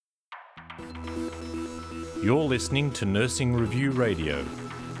You're listening to Nursing Review Radio.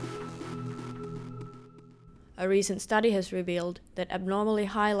 A recent study has revealed that abnormally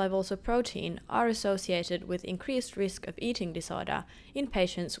high levels of protein are associated with increased risk of eating disorder in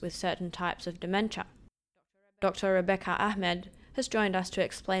patients with certain types of dementia. Dr. Rebekah Ahmed has joined us to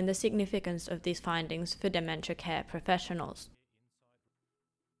explain the significance of these findings for dementia care professionals.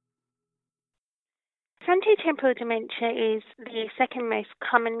 Frontotemporal dementia is the second most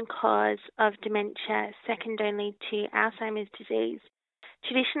common cause of dementia, second only to Alzheimer's disease.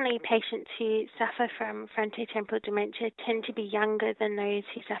 Traditionally, patients who suffer from frontotemporal dementia tend to be younger than those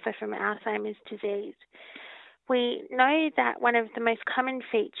who suffer from Alzheimer's disease. We know that one of the most common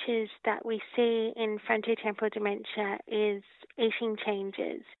features that we see in frontotemporal dementia is eating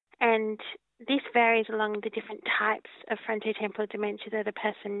changes, and this varies along the different types of frontotemporal dementia that a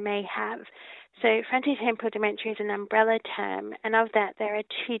person may have. So frontotemporal dementia is an umbrella term, and of that there are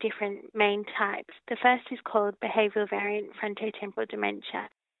two different main types. The first is called behavioural variant frontotemporal dementia,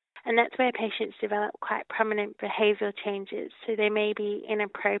 and that's where patients develop quite prominent behavioural changes. So they may be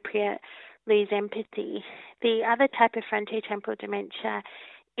inappropriate, lose empathy. The other type of frontotemporal dementia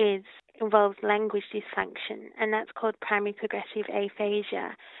involves language dysfunction, and that's called primary progressive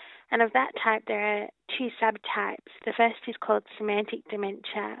aphasia. And of that type, there are two subtypes. The first is called semantic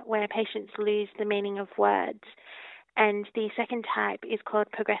dementia, where patients lose the meaning of words. And the second type is called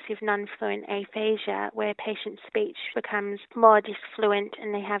progressive non-fluent aphasia, where patients' speech becomes more disfluent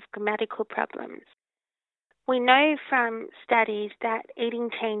and they have grammatical problems. We know from studies that eating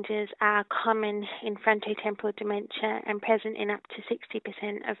changes are common in frontotemporal dementia and present in up to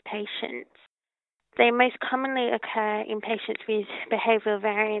 60% of patients. They most commonly occur in patients with behavioural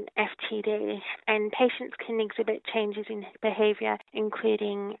variant FTD, and patients can exhibit changes in behaviour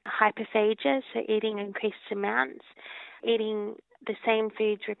including hyperphagia, so eating increased amounts, eating the same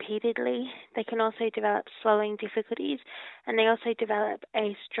foods repeatedly. They can also develop swallowing difficulties, and they also develop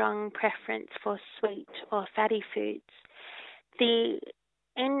a strong preference for sweet or fatty foods.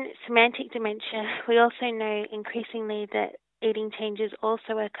 In semantic dementia, we also know increasingly that eating changes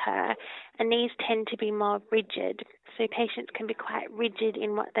also occur, and these tend to be more rigid. So patients can be quite rigid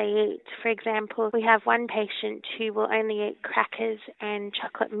in what they eat. For example, we have one patient who will only eat crackers and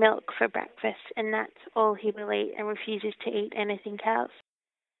chocolate milk for breakfast, and that's all he will eat and refuses to eat anything else.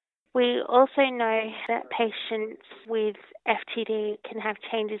 We also know that patients with FTD can have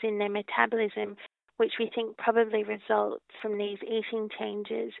changes in their metabolism, which we think probably result from these eating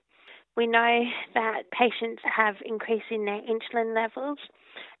changes. We know that patients have increase in their insulin levels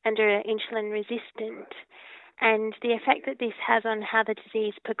and are insulin resistant, and the effect that this has on how the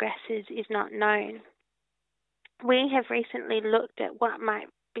disease progresses is not known. We have recently looked at what might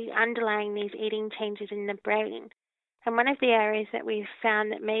be underlying these eating changes in the brain, and one of the areas that we've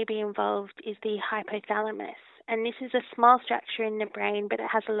found that may be involved is the hypothalamus, and this is a small structure in the brain, but it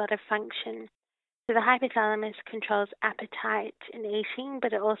has a lot of function. So the hypothalamus controls appetite and eating,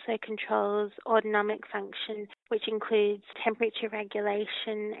 but it also controls autonomic function, which includes temperature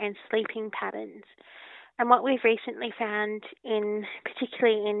regulation and sleeping patterns. And what we've recently found,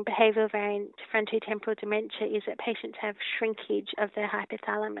 particularly in behavioural variant frontotemporal dementia, is that patients have shrinkage of their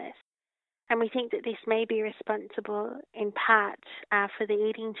hypothalamus. And we think that this may be responsible in part for the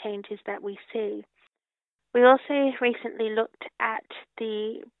eating changes that we see. We also recently looked at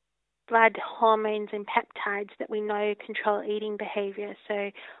the blood hormones and peptides that we know control eating behaviour, so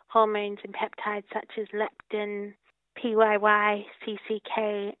hormones and peptides such as leptin, PYY,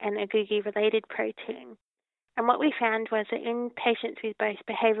 CCK, and agouti-related protein. And what we found was that in patients with both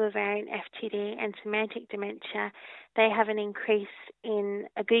behavioural variant FTD and semantic dementia, they have an increase in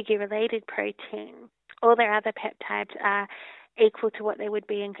agouti-related protein. All their other peptides are equal to what they would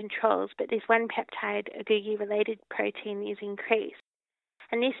be in controls, but this one peptide, agouti-related protein, is increased.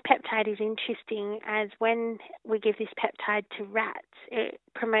 And this peptide is interesting as when we give this peptide to rats, it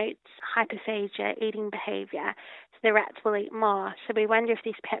promotes hyperphagia, eating behaviour, so the rats will eat more. So we wonder if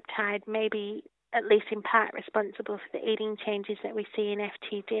this peptide may be, at least in part, responsible for the eating changes that we see in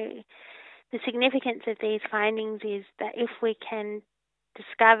FTD. The significance of these findings is that if we can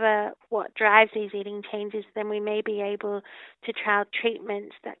discover what drives these eating changes, then we may be able to trial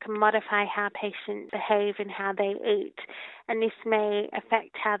treatments that can modify how patients behave and how they eat, and this may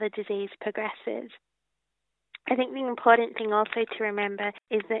affect how the disease progresses. I think the important thing also to remember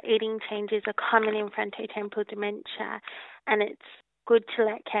is that eating changes are common in frontotemporal dementia, and it's good to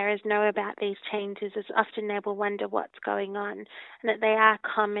let carers know about these changes, as often they will wonder what's going on, and that they are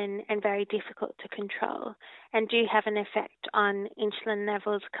common and very difficult to control and do have an effect on insulin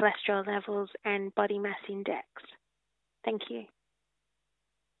levels, cholesterol levels, and body mass index. Thank you.